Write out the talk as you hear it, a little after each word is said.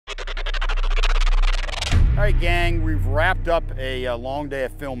All right, gang, we've wrapped up a long day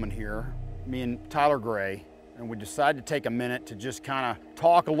of filming here, me and Tyler Gray, and we decided to take a minute to just kind of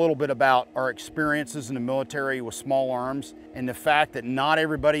talk a little bit about our experiences in the military with small arms and the fact that not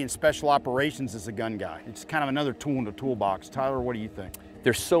everybody in special operations is a gun guy. It's kind of another tool in the toolbox. Tyler, what do you think?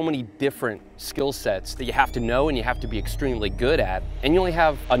 There's so many different skill sets that you have to know and you have to be extremely good at, and you only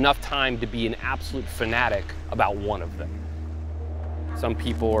have enough time to be an absolute fanatic about one of them. Some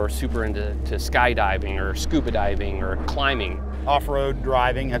people are super into skydiving or scuba diving or climbing. Off-road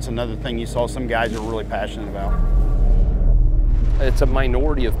driving, that's another thing you saw some guys are really passionate about. It's a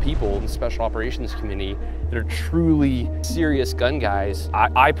minority of people in the special operations community that are truly serious gun guys.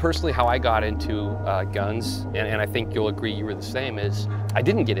 I personally, how I got into guns, and I think you'll agree you were the same, is I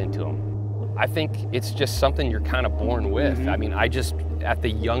didn't get into them. I think it's just something you're kind of born with. I mean, at the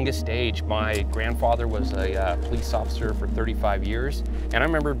youngest age, my grandfather was a police officer for 35 years. And I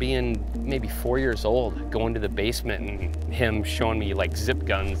remember being maybe 4 years old, going to the basement and him showing me like zip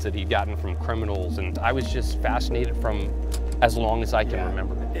guns that he'd gotten from criminals. And I was just fascinated from as long as I can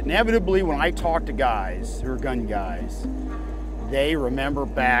remember. Inevitably, when I talk to guys who are gun guys, they remember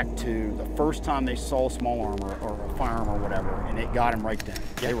back to the first time they saw a small armor or a firearm or whatever, and it got them right then.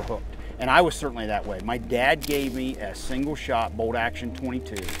 They were hooked. And I was certainly that way. My dad gave me a single shot bolt action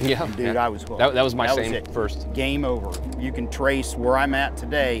 22. Yeah, and dude, I was hooked. That was my same first. Game over. You can trace where I'm at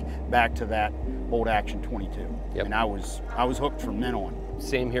today back to that bolt action 22. Yep. And I was hooked from then on.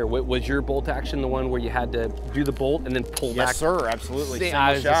 Same here. Was your bolt action the one where you had to do the bolt and then pull back? Yes, sir, absolutely.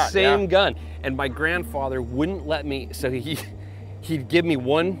 Single shot, same gun. And my grandfather wouldn't let me, so he'd give me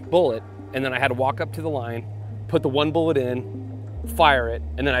one bullet, and then I had to walk up to the line, put the one bullet in, fire it,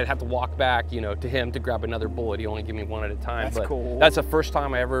 and then I'd have to walk back, you know, to him to grab another bullet. He only gave me one at a time. That's cool. That's the first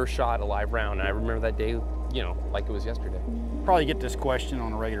time I ever shot a live round, and I remember that day, you know, like it was yesterday. Probably get this question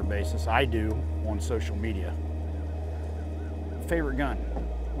on a regular basis. I do on social media. Favorite gun?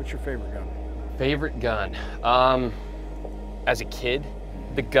 What's your favorite gun? Favorite gun? As a kid,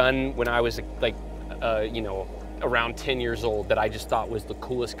 the gun when I was like, you know, around 10 years old that I just thought was the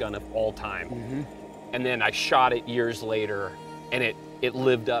coolest gun of all time. And then I shot it years later, and it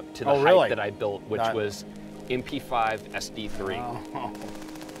lived up to the hype that I built, which was MP5 SD3. Oh.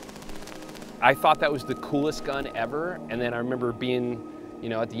 I thought that was the coolest gun ever, and then I remember being, you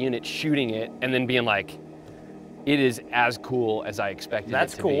know, at the unit shooting it, and then being like, it is as cool as I expected it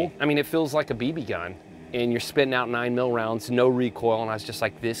to be. I mean, it feels like a BB gun, and you're spitting out 9mm rounds, no recoil, and I was just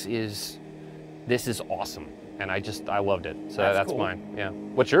like, this is awesome, and I loved it. So that's cool. Mine. Yeah.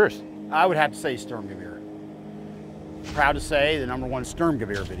 What's yours? I would have to say Sturmgewehr. Proud to say the #1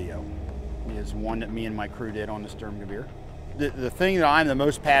 Sturmgewehr video is one that me and my crew did on the Sturmgewehr. The thing that I'm the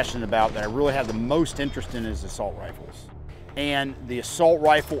most passionate about, that I really have the most interest in, is assault rifles. And the assault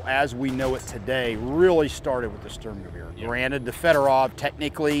rifle as we know it today really started with the Sturmgewehr. Yep. Granted, the Fedorov,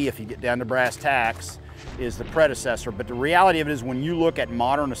 technically, if you get down to brass tacks, is the predecessor, but the reality of it is when you look at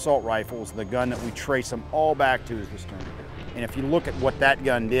modern assault rifles, the gun that we trace them all back to is the Sturmgewehr. And if you look at what that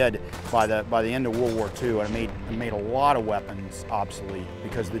gun did by the end of World War II, it made a lot of weapons obsolete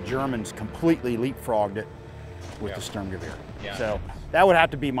because the Germans completely leapfrogged it with the Sturmgewehr. Yeah. So that would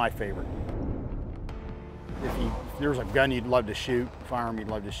have to be my favorite. If there's a gun you'd love to shoot, firearm you'd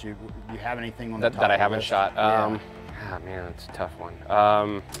love to shoot, do you have anything on the top that I haven't list? shot? Ah, man, that's a tough one.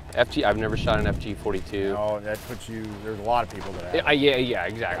 FG, I've never shot an FG-42. Oh, that puts you, there's a lot of people that have. Yeah,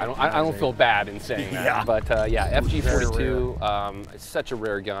 exactly. I don't feel bad in saying that. But yeah, FG-42, it's such a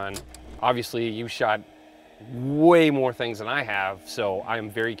rare gun. Obviously, you shot way more things than I have, so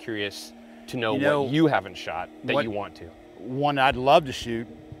I'm very curious to know what you haven't shot that you want to. One I'd love to shoot,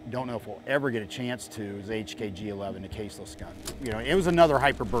 don't know if we'll ever get a chance to, is HKG-11, the caseless gun. You know, it was another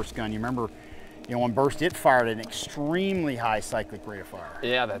hyperburst gun. You remember, you know, on burst, it fired at an extremely high cyclic rate of fire.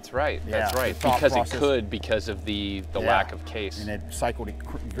 Yeah, that's right. That's right. Because it could, because of the lack of case. And it cycled it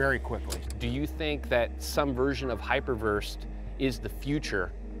very quickly. Do you think that some version of hyperburst is the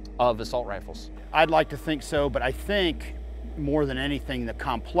future of assault rifles? I'd like to think so, but I think more than anything, the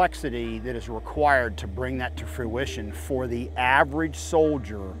complexity that is required to bring that to fruition for the average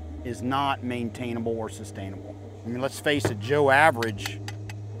soldier is not maintainable or sustainable. I mean, let's face it, Joe Average,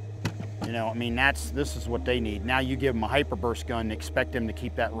 you know, I mean, this is what they need. Now you give them a hyperburst gun and expect them to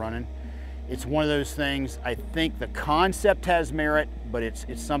keep that running. It's one of those things, I think the concept has merit, but it's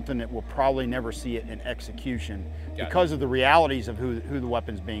something that we'll probably never see it in execution because of the realities of who the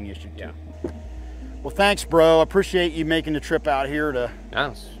weapon's being issued to. Well, thanks, bro. I appreciate you making the trip out here to.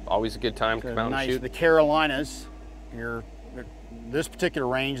 Yeah, it's always a good time to come out and shoot. The Carolinas, here, This particular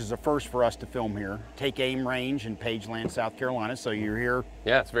range is a first for us to film here. Take Aim Range in Pageland, South Carolina. So you're here.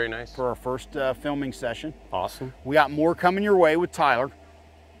 Yeah, it's very nice. For our first filming session. Awesome. We got more coming your way with Tyler.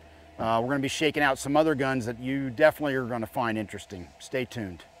 We're going to be shaking out some other guns that you definitely are going to find interesting. Stay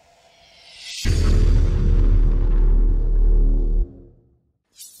tuned.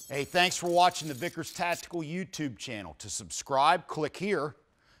 Hey, thanks for watching the Vickers Tactical YouTube channel. To subscribe, click here.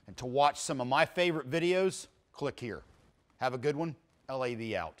 And to watch some of my favorite videos, click here. Have a good one.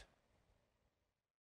 LAV out.